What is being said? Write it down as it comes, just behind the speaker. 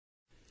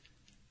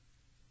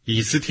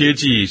以斯帖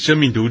记生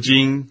命读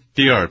经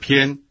第二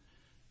篇，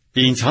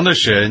隐藏的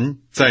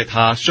神在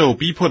他受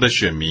逼迫的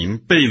选民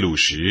被掳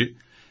时，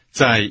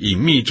在隐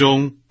秘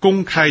中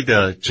公开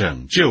地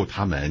拯救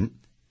他们。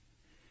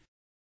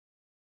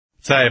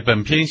在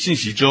本篇信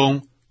息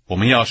中，我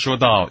们要说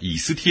到以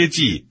斯帖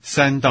记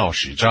3到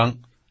10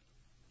章。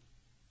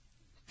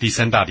第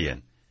三大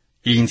点，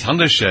隐藏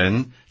的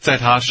神在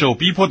他受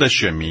逼迫的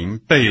选民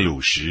被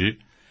掳时，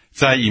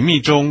在隐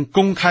秘中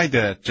公开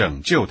地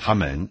拯救他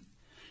们，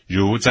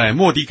如在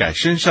末底改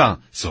身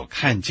上所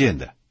看见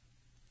的。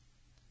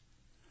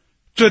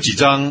这几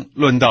章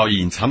论到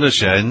隐藏的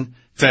神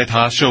在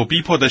他受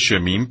逼迫的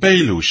选民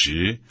被掳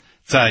时，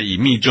在隐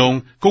秘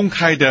中公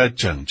开地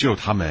拯救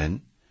他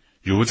们，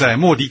如在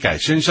末底改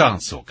身上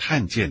所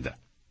看见的。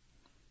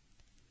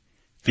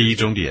第一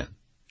中点，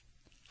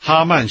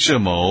哈曼设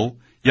谋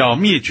要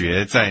灭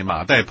绝在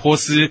马代波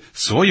斯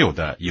所有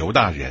的犹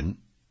大人。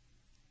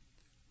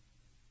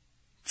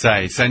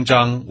在3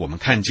章我们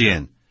看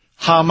见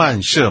哈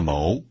曼设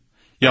谋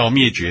要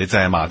灭绝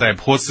在马代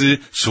波斯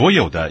所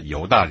有的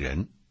犹大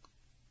人。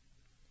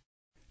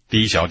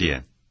第一小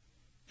点，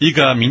一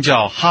个名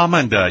叫哈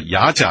曼的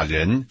亚甲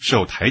人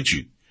受抬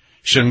举，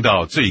升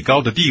到最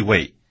高的地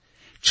位，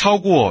超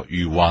过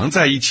与王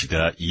在一起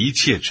的一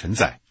切臣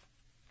宰。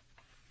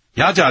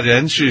亚甲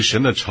人是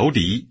神的仇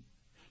敌，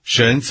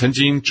神曾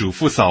经嘱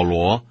咐扫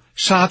罗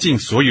杀尽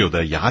所有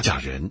的亚甲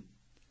人，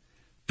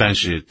但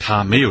是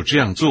他没有这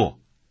样做，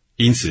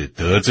因此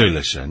得罪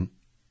了神。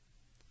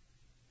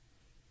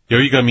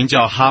有一个名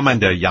叫哈曼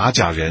的亚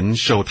甲人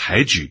受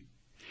抬举，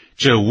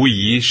这无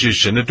疑是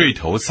神的对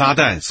头撒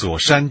旦所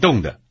煽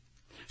动的，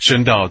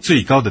升到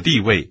最高的地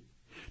位，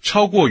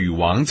超过与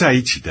王在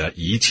一起的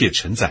一切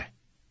臣宰。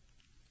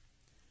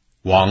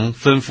王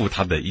吩咐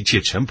他的一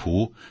切臣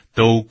仆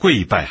都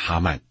跪拜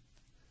哈曼，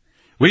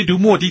唯独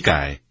末底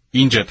改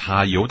因着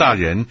他犹大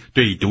人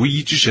对独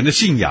一之神的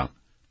信仰，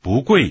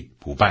不跪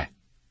不拜。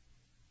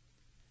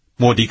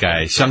末底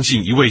改相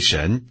信一位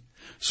神，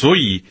所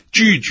以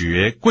拒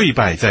绝跪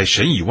拜在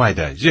神以外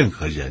的任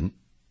何人。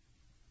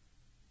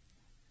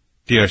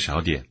第二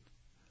小点，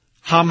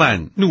哈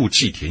曼怒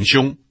气填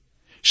胸，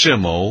设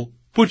谋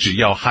不只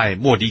要害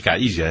末底改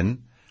一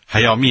人，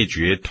还要灭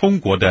绝通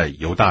国的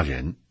犹大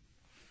人。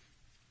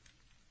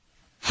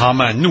哈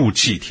曼怒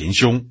气填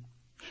胸，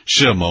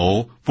设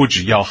谋不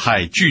只要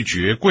害拒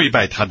绝跪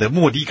拜他的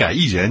末底改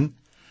一人，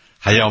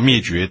还要灭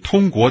绝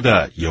通国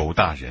的犹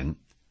大人。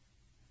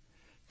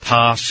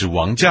他使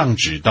王降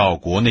旨到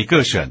国内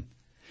各省，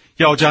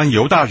要将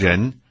犹大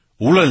人，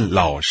无论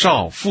老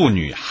少妇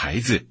女孩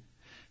子，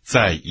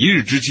在一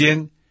日之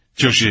间，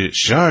就是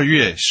12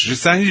月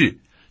13日，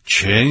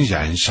全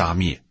然杀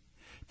灭，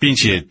并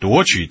且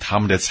夺取他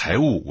们的财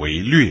物为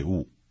掠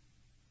物。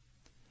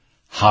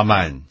哈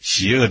曼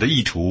邪恶的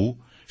意图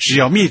是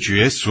要灭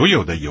绝所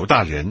有的犹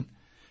大人，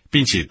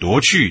并且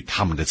夺去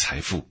他们的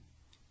财富。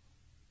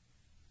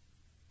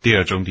第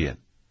二重点，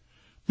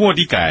末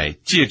底改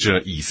借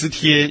着以斯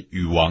帖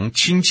与王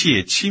亲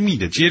切亲密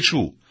的接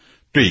触，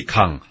对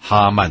抗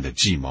哈曼的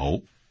计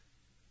谋。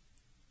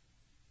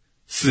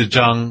4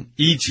章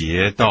1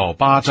节到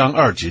8章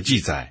2节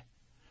记载，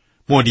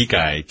末底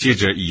改借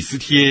着以斯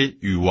帖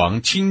与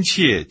王亲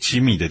切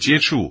亲密的接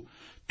触，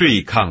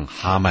对抗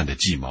哈曼的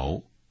计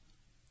谋。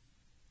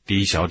第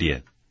一小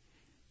点，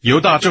犹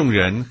大众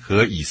人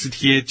和以斯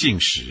帖进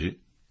食。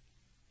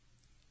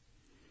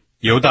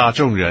犹大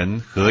众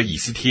人和以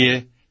斯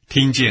帖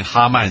听见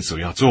哈曼所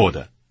要做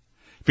的，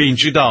并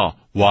知道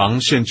王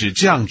甚至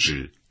降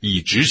旨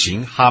以执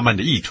行哈曼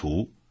的意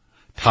图，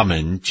他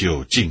们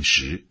就进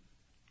食。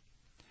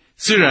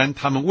虽然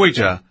他们为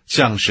着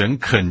向神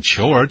恳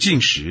求而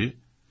进食，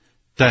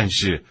但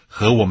是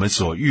和我们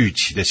所预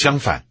期的相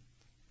反。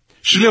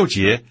16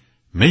节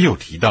没有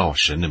提到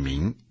神的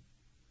名。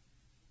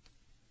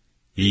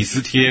以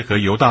斯帖和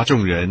犹大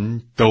众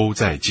人都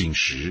在进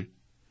食，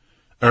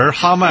而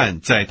哈曼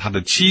在他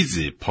的妻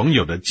子朋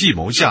友的计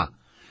谋下，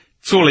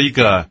做了一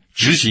个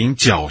执行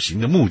绞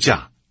刑的木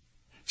架，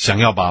想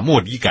要把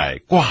末底改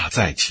挂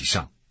在其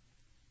上。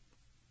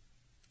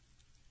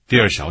第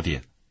二小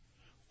点，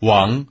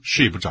王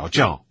睡不着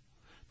觉，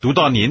读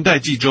到年代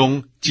记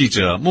中记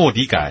着末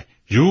底改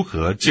如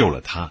何救了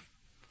他。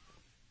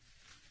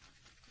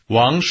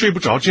王睡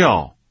不着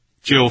觉，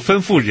就吩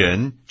咐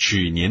人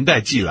取年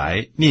代记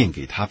来念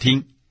给他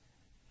听。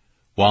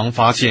王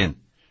发现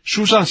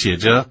书上写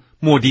着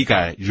末底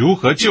改如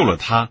何救了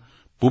他，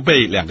不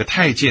被2个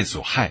太监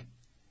所害。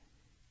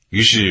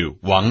于是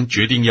王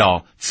决定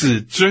要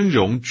赐尊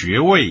荣爵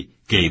位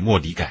给末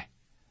底改。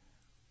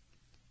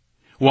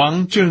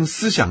王正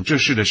思想这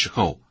事的时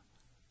候，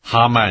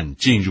哈曼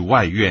进入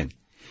外院，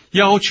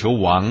要求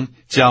王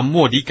将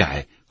末底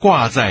改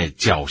挂在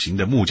绞刑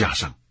的木架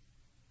上。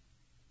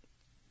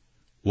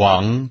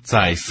王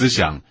在思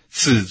想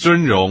赐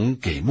尊荣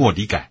给末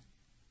底改，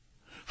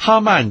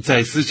哈曼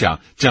在思想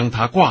将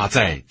他挂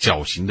在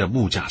绞刑的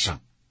木架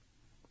上。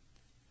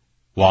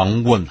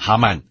王问哈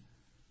曼，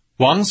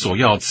王所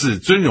要赐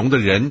尊荣的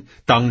人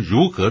当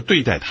如何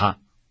对待他？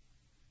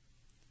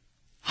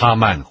哈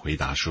曼回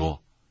答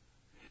说，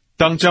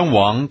当将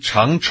王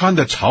常穿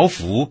的朝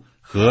服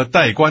和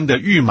戴冠的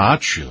御马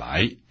取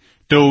来，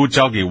都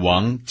交给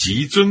王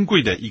极尊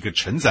贵的一个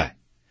臣宰，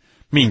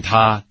命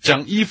他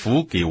将衣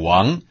服给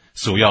王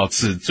所要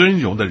赐尊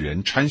荣的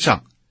人穿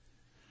上，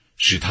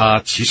使他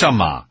骑上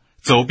马，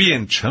走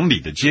遍城里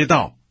的街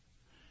道，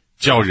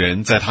叫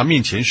人在他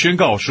面前宣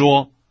告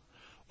说，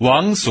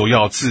王所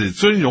要赐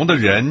尊荣的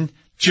人，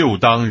就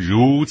当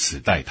如此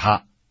待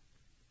他。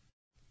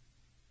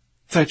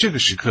在这个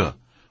时刻，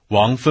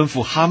王吩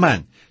咐哈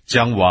曼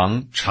将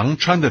王常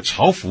穿的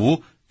朝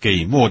服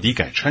给末底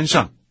改穿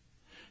上，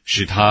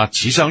使他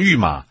骑上御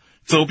马，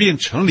走遍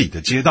城里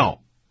的街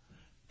道，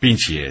并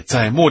且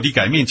在末底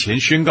改面前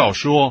宣告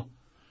说，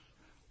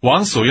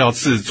王所要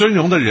赐尊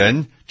荣的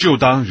人，就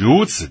当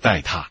如此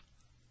待他。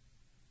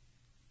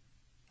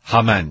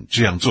哈曼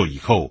这样做以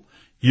后，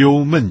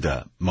忧闷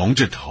地蒙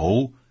着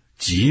头，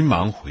急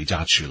忙回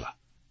家去了。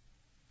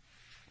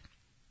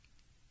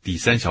第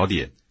三小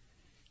点，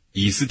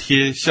以斯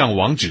帖向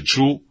王指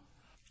出，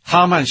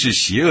哈曼是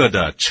邪恶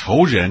的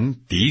仇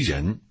人敌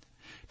人，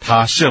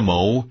他设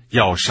谋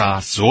要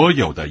杀所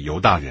有的犹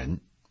大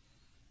人。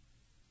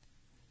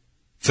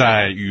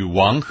在与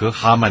王和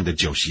哈曼的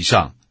酒席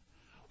上，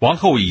王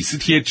后以斯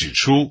帖指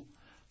出，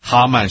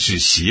哈曼是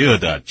邪恶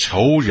的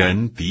仇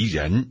人敌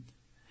人，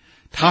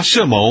他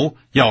设谋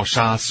要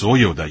杀所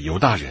有的犹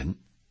大人。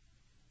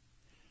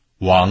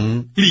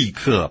王立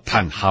刻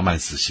判哈曼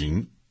死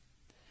刑，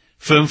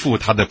吩咐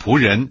他的仆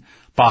人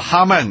把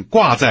哈曼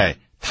挂在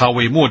他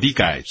为末底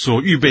改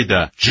所预备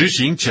的执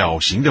行绞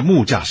刑的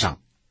木架上。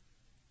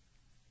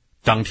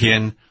当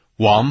天，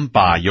王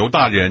把犹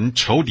大人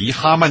仇敌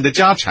哈曼的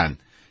家产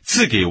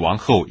赐给王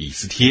后以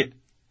斯帖，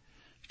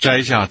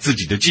摘下自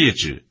己的戒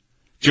指，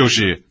就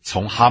是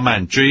从哈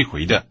曼追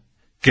回的，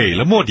给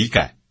了末底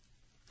改，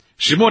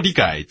使末底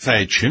改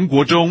在全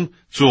国中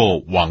做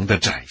王的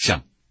宰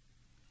相。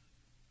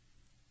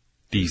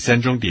第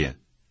三重点，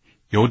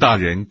犹大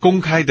人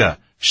公开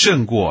的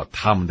胜过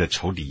他们的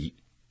仇敌。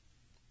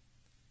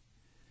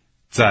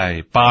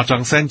在8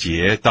章3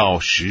节到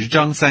10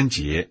章3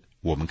节，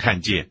我们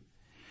看见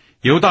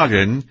犹大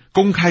人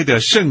公开的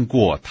胜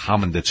过他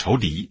们的仇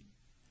敌，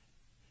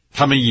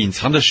他们隐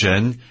藏的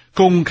神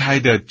公开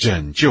的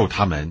拯救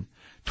他们，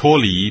脱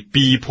离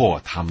逼迫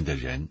他们的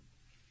人。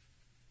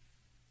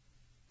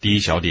第一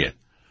小点，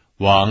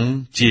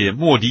王借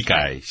末底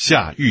改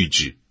下谕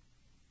旨。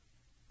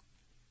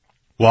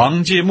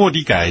王借末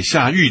底改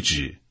下谕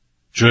旨，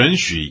准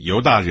许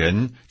犹大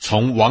人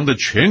从王的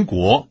全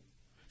国，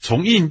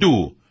从印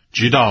度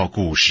直到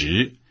古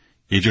时，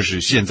也就是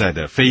现在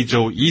的非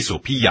洲伊索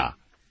比亚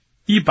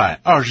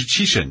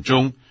127省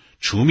中，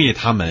除灭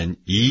他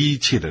们一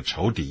切的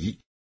仇敌。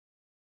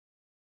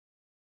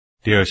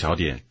第二小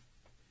点，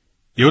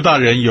犹大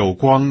人有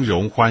光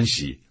荣欢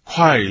喜，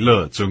快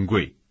乐尊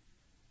贵。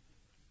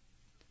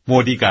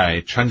末底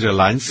改穿着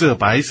蓝色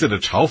白色的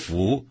朝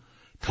服，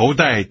头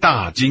戴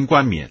大金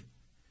冠冕，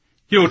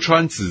又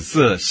穿紫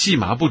色细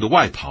麻布的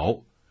外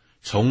袍，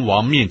从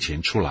王面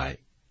前出来。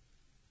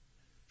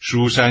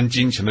书珊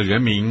京城的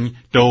人民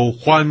都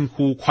欢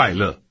呼快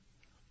乐，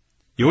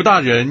犹大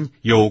人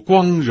有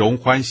光荣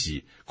欢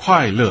喜，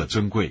快乐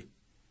尊贵。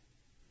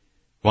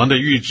王的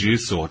谕旨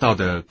所到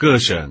的各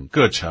省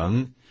各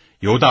城，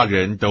犹大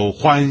人都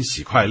欢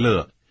喜快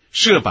乐，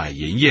设摆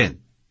筵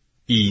宴，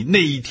以那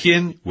一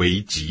天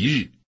为吉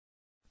日。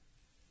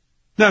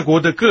那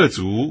国的各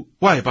族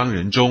外邦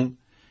人中，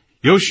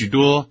有许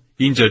多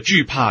因着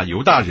惧怕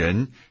犹大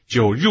人，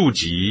就入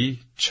籍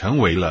成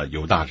为了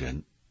犹大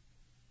人。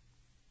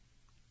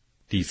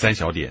第三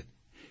小点，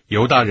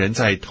犹大人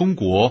在通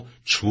国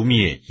除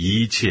灭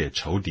一切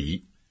仇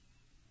敌。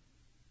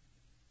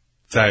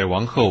在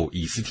王后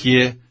以斯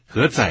帖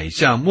和宰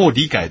相末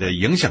底改的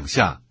影响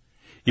下，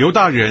犹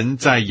大人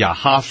在亚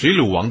哈随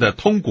鲁王的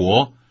通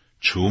国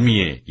除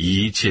灭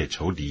一切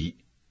仇敌。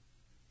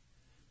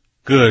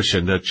各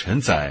省的臣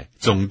宰、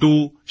总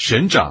督、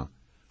省长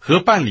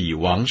和办理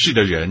王事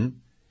的人，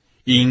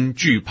因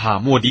惧怕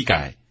末底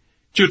改，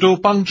就都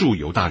帮助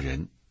犹大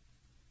人。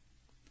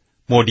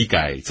末底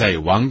改在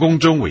王宫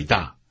中为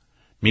大，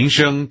名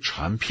声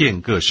传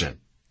遍各省，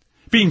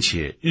并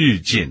且日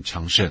渐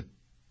昌盛。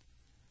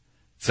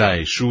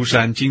在书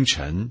珊京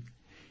城，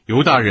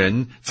犹大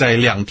人在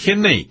2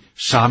天内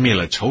杀灭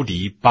了仇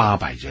敌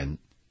800人，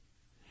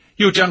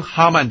又将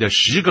哈曼的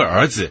10个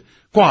儿子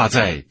挂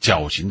在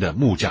绞刑的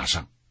木架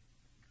上。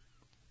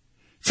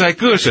在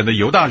各省的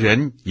犹大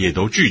人也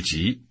都聚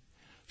集，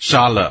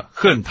杀了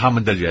恨他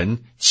们的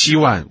人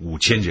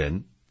75000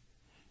人，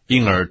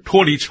因而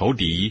脱离仇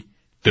敌，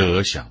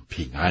得享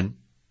平安。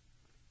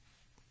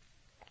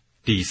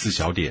第四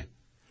小点，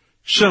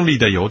胜利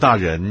的犹大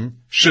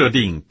人设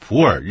定普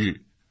尔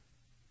日。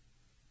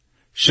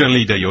胜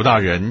利的犹大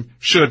人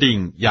设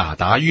定亚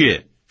达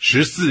月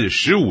14、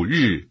15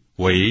日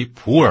为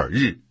普尔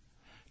日，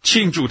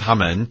庆祝他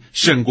们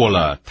胜过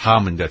了他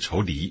们的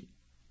仇敌。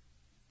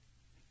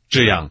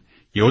这样，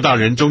犹大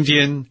人中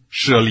间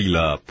设立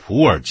了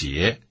普尔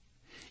节，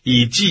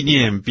以纪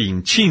念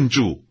并庆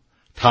祝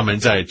他们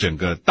在整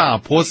个大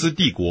波斯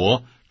帝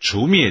国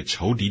除灭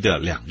仇敌的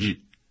2日。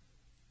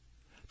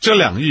这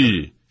2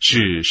日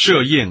是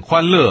设宴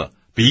欢乐、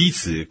彼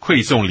此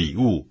馈送礼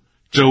物、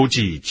周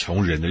济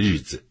穷人的日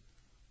子。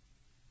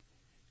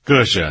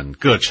各省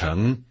各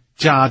城、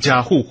家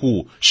家户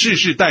户、世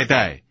世代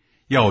代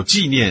要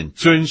纪念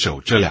遵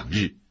守这2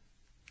日，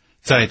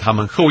在他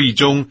们后裔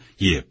中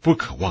也不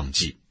可忘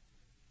记。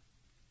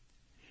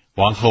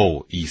王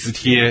后以斯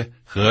帖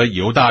和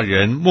犹大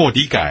人末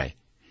底改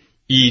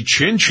以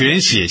全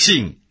权写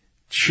信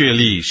确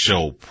立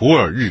守普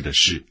珥日的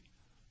事。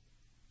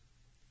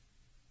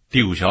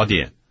第5小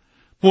点，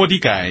末底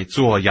改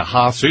做亚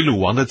哈随鲁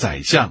王的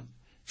宰相，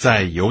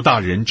在犹大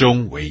人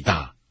中为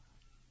大。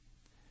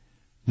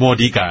末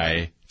底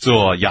改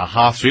做亚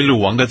哈随鲁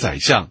王的宰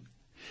相，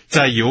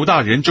在犹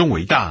大人中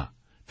为大，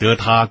得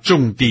他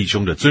众弟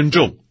兄的尊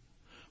重，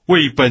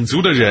为本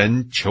族的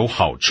人求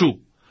好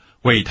处，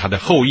为他的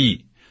后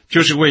裔，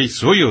就是为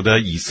所有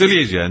的以色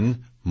列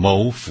人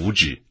谋福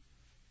祉。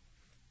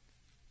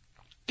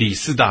第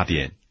4大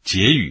点，结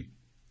语。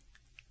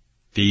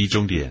第1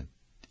中点，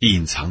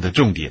隐藏的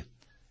重点。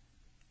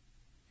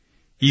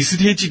以斯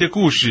帖记的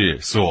故事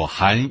所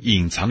含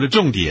隐藏的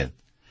重点，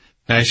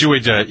乃是为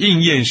着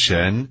应验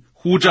神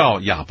呼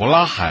召亚伯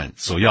拉罕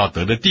所要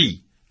得的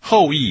地、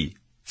后裔、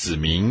子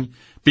民，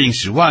并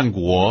使万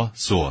国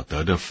所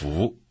得的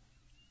福。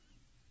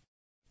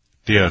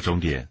第2中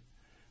点，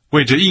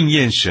为着应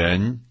验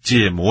神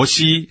借摩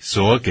西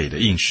所给的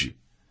应许。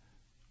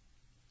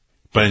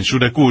本书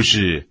的故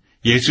事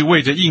也是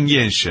为着应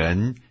验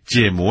神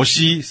借摩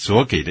西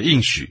所给的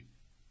应许，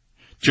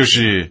就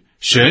是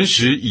神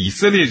使以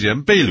色列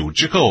人被掳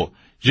之后，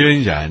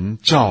仍然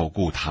照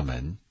顾他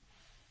们。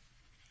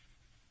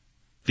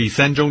第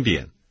3中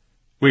点，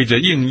为着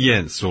应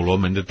验所罗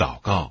门的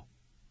祷告。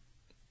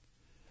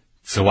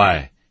此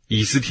外，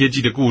以斯帖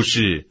记的故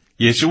事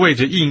也是为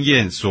着应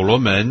验所罗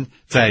门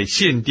在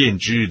献殿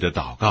之日的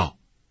祷告，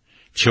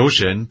求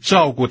神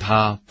照顾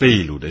他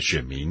被掳的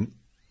选民。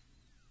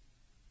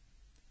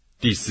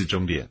第4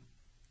中点，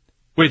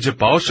为着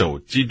保守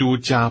基督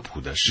家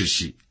谱的世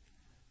系。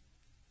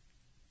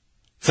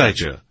再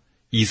者，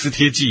以斯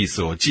帖记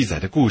所记载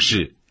的故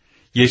事，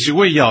也是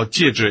为要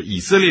借着以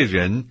色列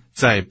人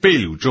在被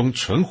掳中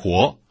存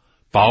活，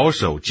保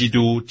守基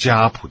督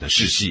家谱的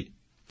世系，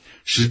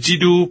使基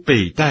督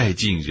被带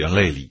进人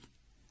类里。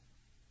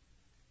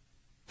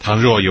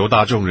倘若犹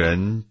大众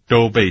人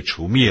都被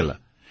除灭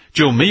了，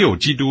就没有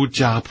基督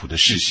家谱的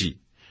世系，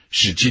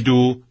使基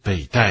督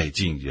被带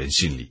进人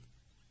性里。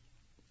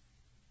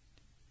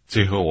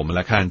最后我们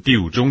来看第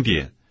5中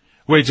点，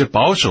为着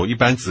保守一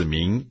般子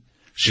民，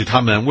使他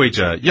们为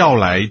着要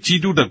来基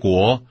督的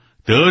国，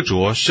得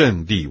着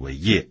圣地为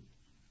业。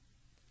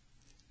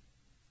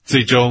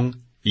最终，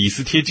以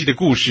斯帖记的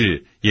故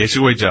事也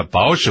是为着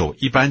保守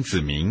一般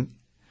子民，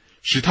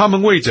使他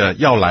们为着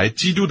要来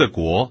基督的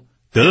国，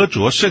得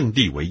着圣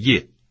地为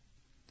业。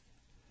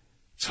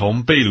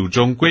从被掳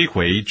中归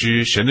回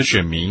之神的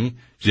选民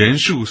人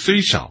数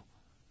虽少，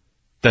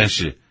但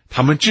是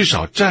他们至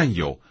少占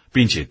有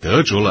并且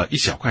得着了一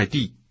小块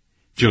地，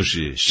就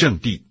是圣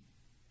地。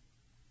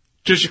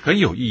这是很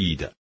有意义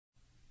的，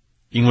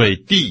因为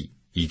地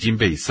已经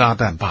被撒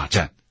旦霸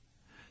占，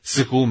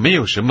似乎没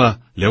有什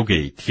么留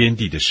给天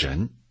地的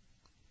神。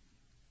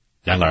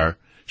然而，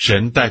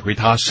神带回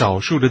他少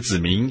数的子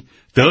民，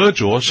得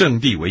着圣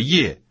地为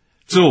业，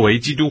作为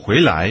基督回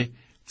来，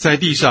在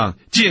地上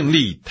建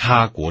立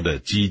他国的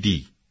基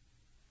地。